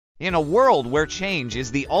In a world where change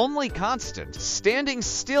is the only constant, standing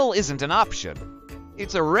still isn't an option.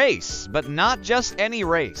 It's a race, but not just any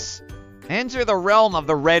race. Enter the realm of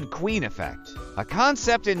the Red Queen effect, a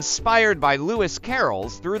concept inspired by Lewis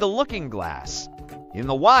Carroll's Through the Looking Glass. In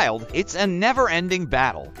the wild, it's a never-ending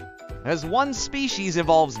battle. As one species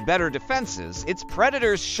evolves better defenses, its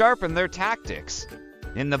predators sharpen their tactics.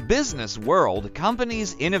 In the business world,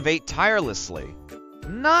 companies innovate tirelessly,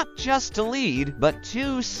 not just to lead, but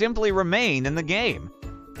to simply remain in the game.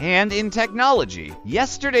 And in technology,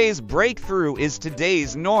 yesterday's breakthrough is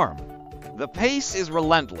today's norm. The pace is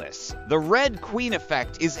relentless. The Red Queen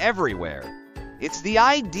effect is everywhere. It's the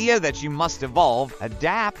idea that you must evolve,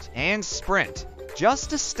 adapt, and sprint, just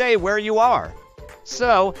to stay where you are.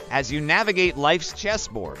 So, as you navigate life's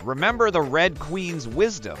chessboard, remember the Red Queen's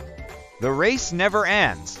wisdom. The race never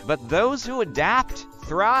ends, but those who adapt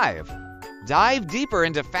thrive. Dive deeper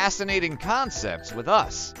into fascinating concepts with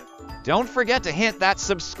us. Don't forget to hit that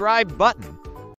subscribe button